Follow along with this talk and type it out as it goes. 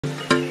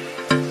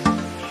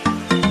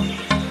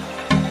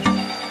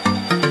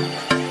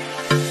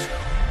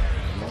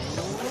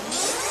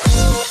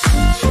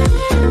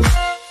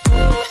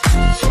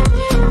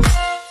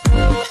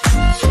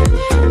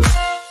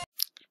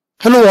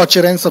Hello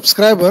watcher and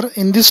subscriber.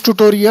 In this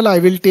tutorial I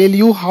will tell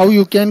you how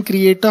you can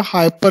create a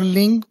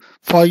hyperlink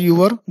for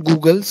your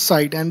Google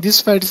site, and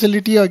this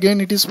facility again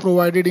it is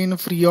provided in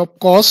free of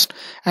cost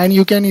and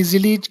you can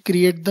easily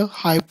create the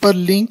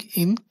hyperlink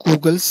in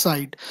Google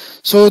site.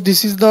 So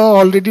this is the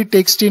already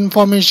text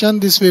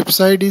information. This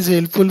website is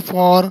helpful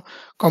for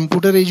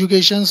computer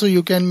education, so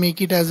you can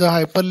make it as a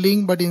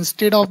hyperlink, but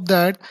instead of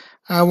that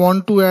I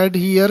want to add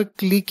here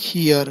click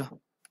here.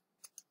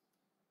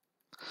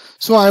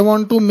 So I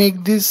want to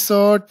make this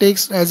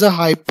text as a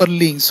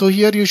hyperlink. So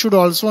here you should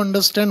also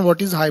understand what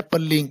is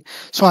hyperlink.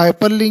 So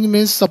hyperlink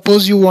means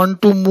suppose you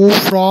want to move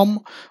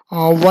from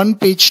one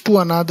page to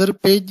another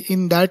page.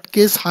 In that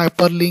case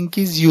hyperlink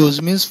is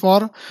used. Means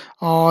for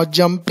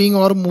jumping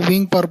or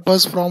moving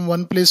purpose from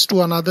one place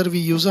to another we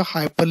use a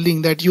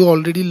hyperlink, that you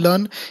already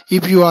learn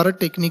if you are a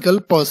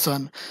technical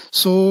person.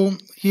 So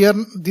here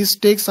this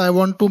text I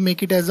want to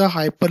make it as a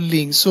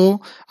hyperlink. So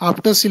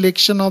after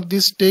selection of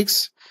this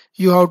text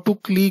you have to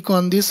click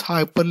on this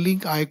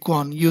hyperlink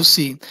icon you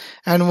see,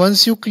 and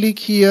once you click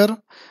here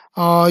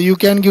you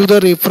can give the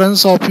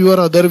reference of your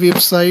other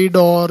website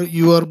or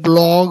your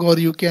blog, or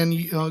you can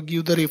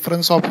give the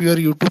reference of your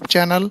YouTube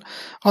channel,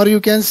 or you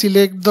can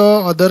select the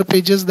other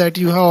pages that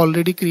you have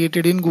already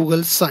created in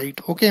Google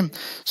site. Okay,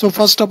 so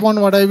first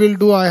upon what I will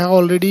do, I have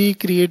already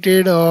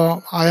created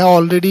I'm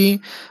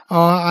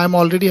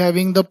already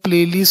having the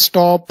playlist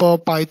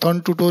of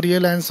Python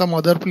tutorial, and some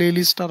other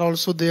playlists are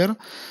also there.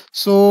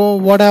 So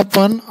what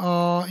happened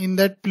in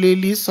that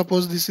playlist,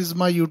 suppose this is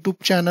my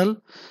YouTube channel.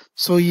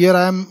 So here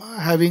I am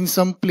having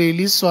some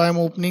playlist, so I am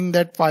opening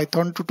that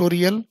Python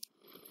tutorial,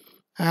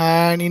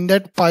 and in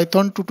that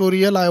Python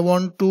tutorial I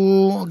want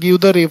to give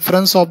the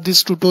reference of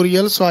this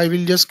tutorial. So I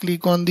will just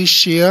click on this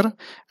share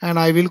and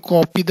I will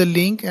copy the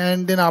link,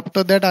 and then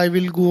after that I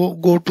will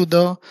go to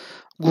the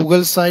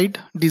Google site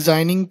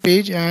designing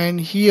page, and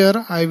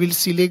here I will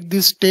select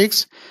this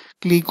text,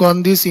 click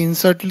on this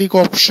insert link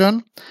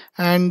option,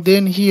 and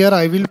then here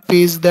I will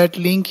paste that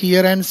link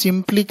here and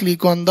simply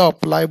click on the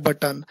apply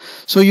button.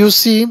 So you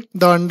see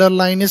the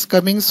underline is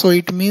coming, so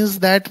it means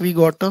that we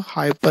got a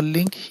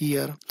hyperlink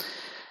here.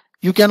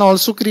 You can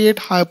also create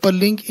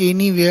hyperlink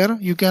anywhere.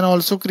 You can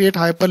also create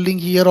hyperlink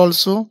here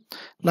also,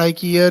 like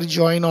here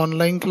join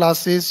online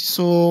classes.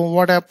 So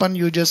what happen,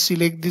 you just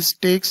select this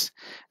text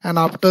and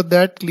after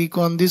that click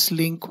on this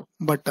link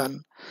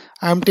button.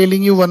 I am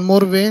telling you one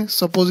more way.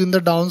 Suppose in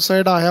the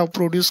downside I have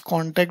produced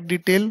contact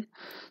detail.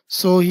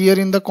 So here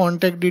in the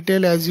contact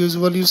detail, as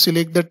usual, you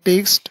select the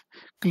text,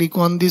 click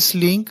on this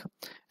link,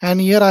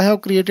 and here I have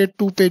created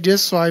two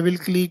pages, so I will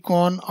click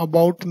on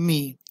about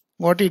me.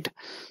 Got it?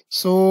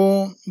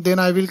 So then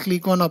I will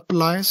click on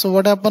apply. So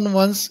what happen,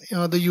 once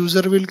the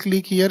user will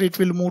click here, it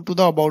will move to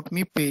the about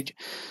me page.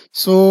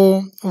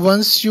 So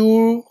once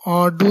you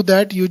do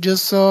that, you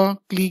just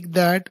click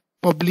that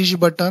publish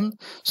button.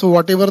 So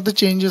whatever the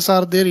changes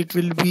are there, it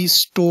will be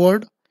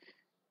stored.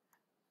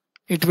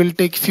 It will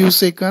take few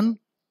seconds,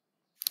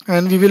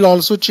 and we will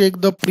also check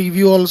the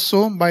preview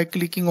also by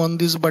clicking on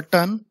this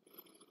button,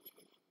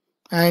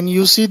 and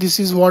you see this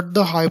is what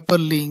the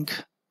hyperlink,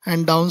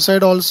 and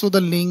downside also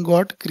the link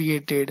got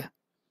created.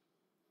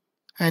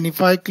 And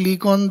if I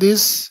click on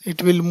this,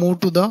 it will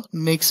move to the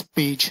next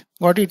page.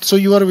 Got it? So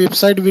your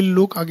website will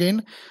look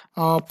again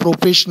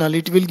professional.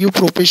 It will give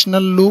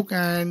professional look,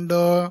 and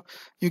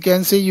you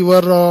can say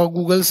your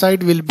Google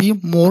site will be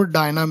more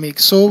dynamic.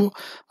 So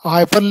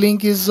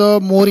hyperlink is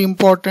more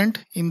important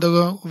in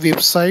the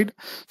website.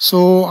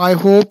 So I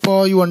hope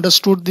you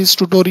understood this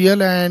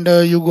tutorial and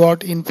you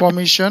got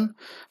information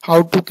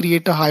how to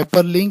create a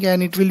hyperlink,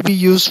 and it will be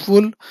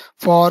useful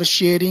for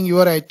sharing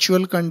your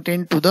actual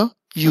content to the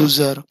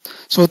user.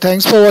 So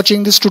thanks for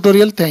watching this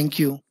tutorial. Thank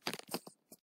you.